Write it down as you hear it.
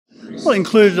Well,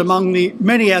 included among the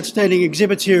many outstanding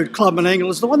exhibits here at Club Menangle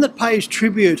is the one that pays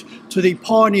tribute to the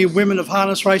pioneer women of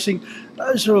harness racing,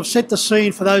 those who have set the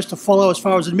scene for those to follow as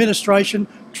far as administration,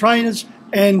 trainers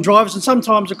and drivers, and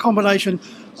sometimes a combination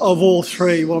of all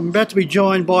three. Well, I'm about to be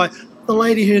joined by the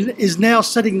lady who is now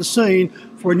setting the scene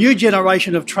for a new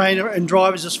generation of trainer and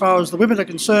drivers as far as the women are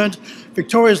concerned.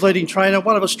 Victoria's leading trainer,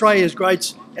 one of Australia's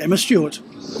greats, Emma Stewart.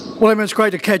 Well, Emma, it's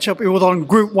great to catch up with you on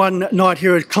Group 1 night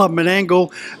here at Club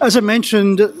Menangle. As I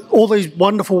mentioned, all these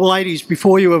wonderful ladies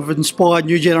before you have inspired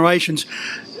new generations.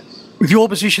 With your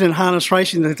position in harness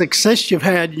racing, the success you've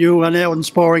had, you are now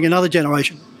inspiring another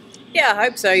generation. Yeah, I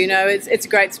hope so. You know, it's a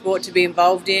great sport to be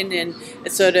involved in, and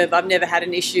it's I've never had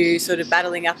an issue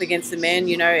battling up against the men.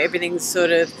 You know, everything's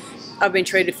I've been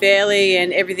treated fairly,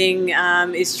 and everything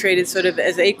is treated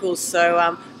as equals. So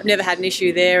I've never had an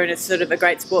issue there, and it's a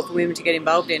great sport for women to get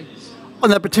involved in. On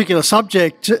that particular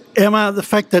subject, Emma, the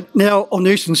fact that now on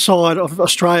the eastern side of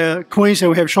Australia,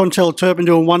 Queensland, we have Chantel Turpin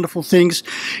doing wonderful things.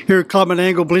 Here at Club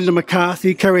Menangle, Belinda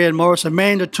McCarthy, Kerry-Ann Morris,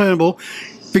 Amanda Turnbull,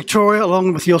 Victoria,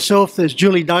 along with yourself, there's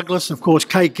Julie Douglas, of course,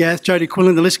 Kate Gath, Jodie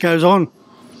Quinlan, the list goes on.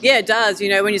 Yeah, it does. You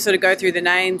know, when you go through the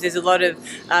names, there's a lot of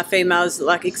females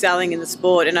excelling in the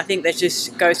sport, and I think that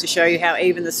just goes to show you how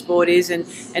even the sport is, and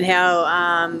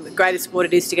how great a sport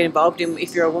it is to get involved in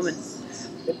if you're a woman.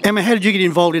 Emma, how did you get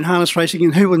involved in harness racing,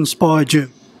 and who inspired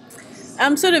you?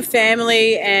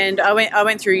 Family, and I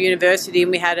went through university,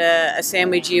 and we had a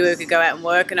sandwich year where we could go out and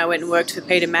work, and I went and worked for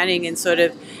Peter Manning, and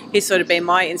he's been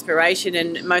my inspiration,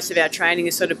 and most of our training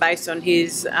is based on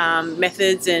his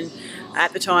methods. And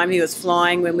at the time he was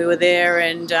flying when we were there,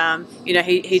 and you know,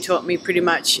 he taught me pretty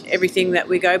much everything that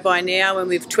we go by now, and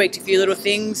we've tweaked a few little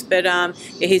things, but yeah,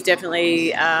 he's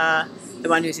definitely the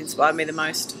one who's inspired me the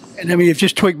most. And I mean, you've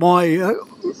just tweaked my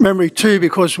memory too,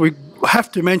 because we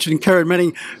have to mention Karen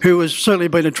Manning, who has certainly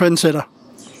been a trendsetter.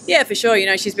 Yeah, for sure. You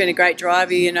know, she's been a great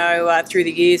driver, you know, through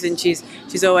the years, and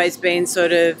she's always been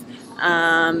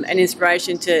an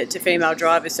inspiration to female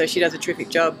drivers, so she does a terrific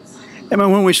job. Emma,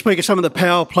 when we speak of some of the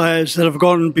power players that have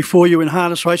gone before you in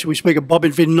harness racing, we speak of Bob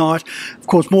and Vin Knight, of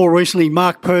course, more recently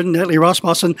Mark Purden, Natalie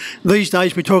Rasmussen. These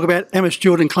days we talk about Emma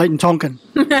Stewart and Clayton Tonkin.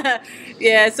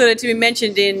 Yeah, to be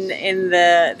mentioned in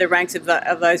the ranks of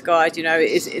those guys, you know,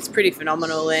 it's pretty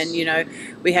phenomenal, and you know,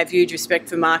 we have huge respect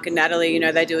for Mark and Natalie. You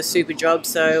know, they do a super job,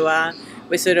 so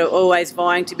we're always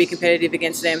vying to be competitive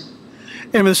against them.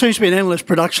 Emma, there seems to be an endless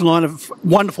production line of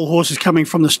wonderful horses coming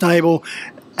from the stable.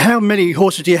 How many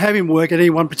horses do you have in work at any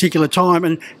one particular time,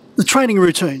 and the training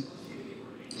routine?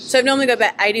 So I've normally got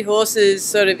about 80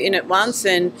 horses in at once,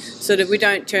 and we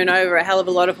don't turn over a hell of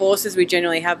a lot of horses. We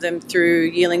generally have them through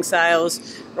yearling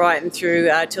sales right and through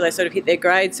till they hit their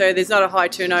grade. So there's not a high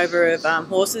turnover of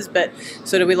horses, but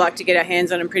we like to get our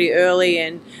hands on them pretty early,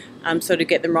 and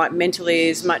get them right mentally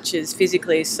as much as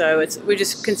physically. So we're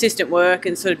just consistent work,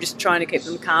 and just trying to keep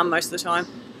them calm most of the time.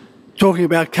 Talking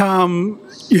about calm,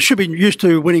 you should be used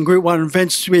to winning Group 1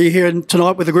 events. We're here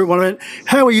tonight with the Group 1 event.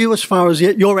 How are you as far as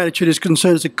your attitude is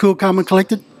concerned? Is it cool, calm and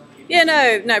collected? Yeah,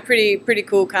 no, pretty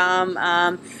cool, calm.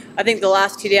 I think the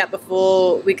last kid out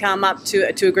before we come up to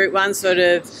a Group 1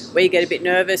 where you get a bit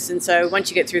nervous, and so once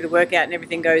you get through the workout and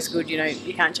everything goes good, you know,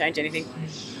 you can't change anything.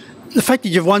 The fact that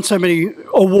you've won so many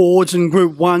awards in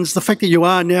Group 1s, the fact that you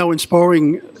are now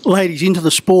inspiring ladies into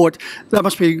the sport, that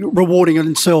must be rewarding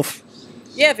in itself.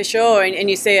 Yeah, for sure, and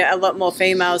you see a lot more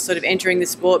females entering the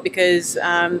sport because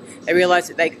they realise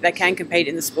that they can compete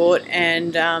in the sport,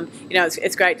 and you know,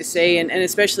 it's great to see, and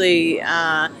especially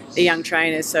the young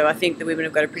trainers. So I think the women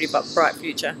have got a pretty bright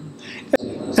future.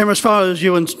 Emma, as far as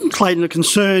you and Clayton are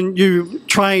concerned, you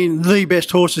train the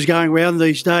best horses going around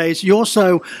these days. You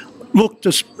also look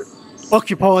to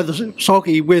occupy the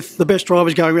sulky with the best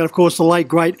drivers going around, of course, the late,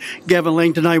 great Gavin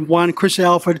Lang, to name one, Chris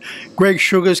Alford, Greg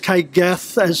Sugars, Kate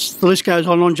Gath, as the list goes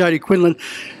on, Jodie Quinlan.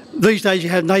 These days you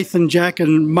have Nathan Jack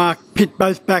and Mark Pitt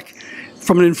both back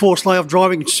from an enforced layoff,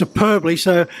 driving superbly,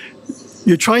 so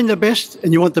you train the best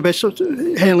and you want the best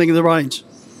handling of the reins.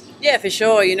 Yeah, for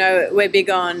sure. You know, we're big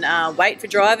on weight for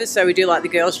drivers, so we do like the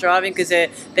girls driving because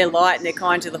they're light and they're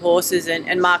kind to the horses,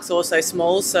 and Mark's also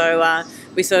small, so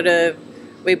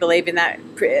we believe in that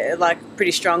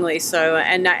pretty strongly. So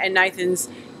and Nathan's,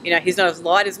 you know, he's not as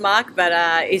light as Mark,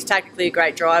 but he's tactically a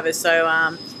great driver.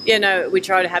 So yeah, no, we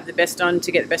try to have the best on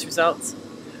to get the best results.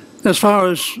 As far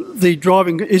as the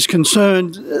driving is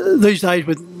concerned, these days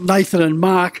with Nathan and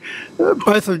Mark,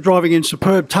 both are driving in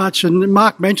superb touch, and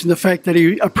Mark mentioned the fact that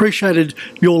he appreciated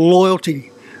your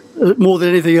loyalty more than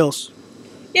anything else.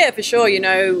 Yeah, for sure. You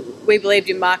know, we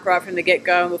believed in Mark right from the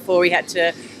get-go, and before we had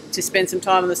to to spend some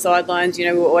time on the sidelines. You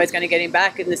know, we were always going to get him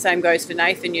back, and the same goes for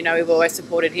Nathan. You know, we've always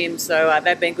supported him, so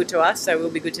they've been good to us, so we'll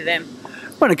be good to them.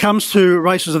 When it comes to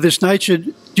races of this nature,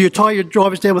 do you tie your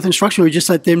drivers down with instruction, or you just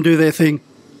let them do their thing?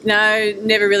 No,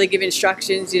 never really give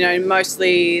instructions. You know,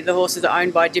 mostly the horses are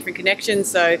owned by different connections,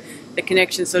 so the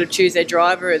connections sort of choose their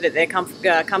driver that they're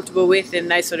comfortable with,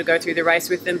 and they sort of go through the race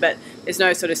with them, but there's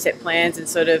no sort of set plans, and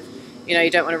sort of, you know,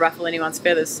 you don't want to ruffle anyone's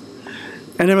feathers.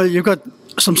 And Emma, you've got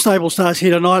some stable stars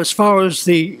here tonight. As far as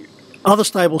the other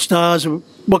stable stars,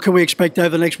 what can we expect over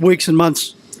the next weeks and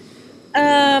months?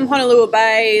 Honolulu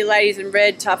Bay, Ladies in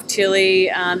Red, Tough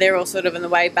Tilly, they're all sort of on the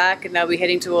way back, and they'll be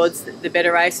heading towards the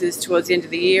better races towards the end of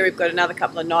the year. We've got another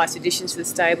couple of nice additions to the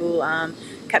stable.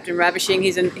 Captain Ravishing,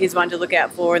 he's one to look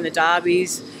out for in the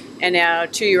derbies, and our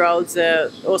 2-year-olds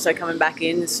are also coming back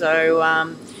in.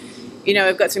 So, you know,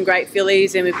 we've got some great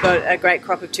fillies, and we've got a great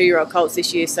crop of 2-year-old colts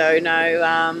this year. So,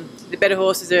 no, the better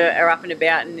horses are up and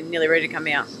about and nearly ready to come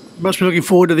out. Must be looking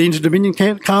forward to the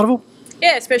Inter-Dominion Carnival.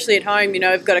 Yeah, especially at home. You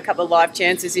know, we've got a couple of live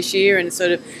chances this year, and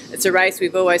sort of it's a race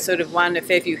we've always sort of won a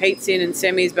fair few heats in and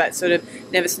semis, but sort of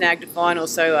never snagged a final.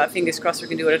 So fingers crossed we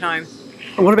can do it at home.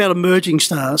 And what about emerging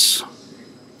stars?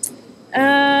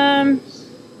 Oh,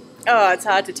 it's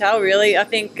hard to tell, really. I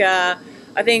think the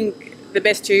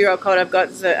best 2-year-old colt I've got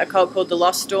is a colt called the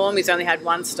Lost Storm. He's only had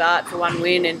one start for one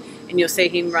win, and you'll see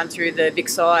him run through the Vic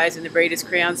Sires and the Breeders'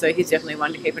 Crown. So he's definitely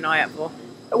one to keep an eye out for.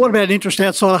 What about interest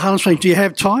outside of harness racing? Do you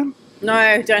have time?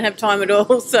 No, don't have time at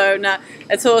all. So, no,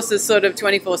 it's horses sort of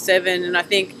 24/7, and I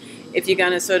think if you're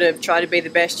going to sort of try to be the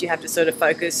best, you have to sort of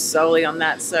focus solely on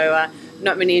that. So,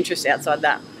 not many interests outside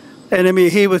that. And Emma, you're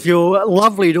here with your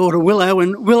lovely daughter Willow.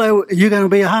 And Willow, are you going to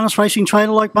be a harness racing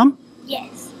trainer like Mum?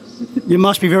 Yes. You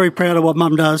must be very proud of what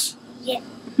Mum does. Yeah.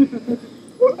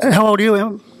 How old are you,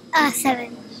 Emma?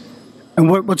 7. And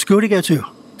what school do you go to?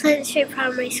 Pleasant Street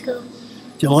Primary School.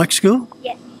 Do you like school?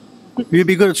 Yeah. You'll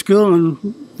be good at school,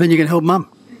 and then you can help Mum.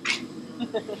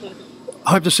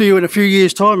 I hope to see you in a few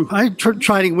years' time. Hey,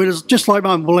 training winners, just like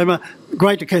Mum. Well, Emma,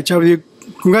 great to catch up with you.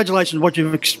 Congratulations on what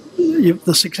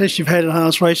the success you've had in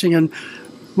harness racing, and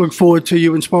look forward to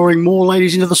you inspiring more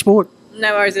ladies into the sport.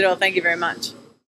 No worries at all. Thank you very much.